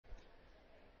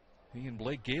He and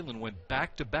Blake Galen went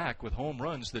back-to-back with home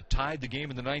runs that tied the game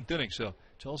in the 9th inning. So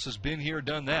Tulsa's been here,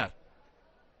 done that.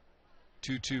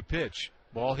 2-2 pitch.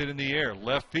 Ball hit in the air,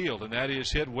 left field, and that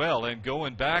is hit well. And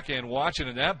going back and watching,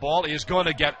 and that ball is going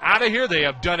to get out of here. They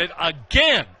have done it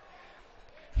again.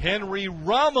 Henry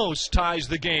Ramos ties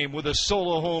the game with a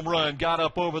solo home run. Got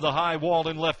up over the high wall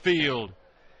in left field.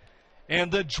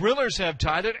 And the Drillers have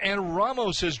tied it, and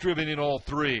Ramos has driven in all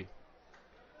three.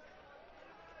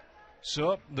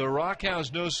 So the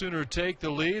RockHounds no sooner take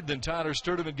the lead than Tyler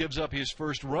Sturdivant gives up his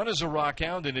first run as a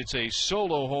RockHound, and it's a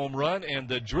solo home run. And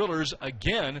the Drillers,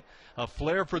 again, a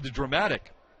flair for the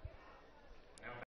dramatic.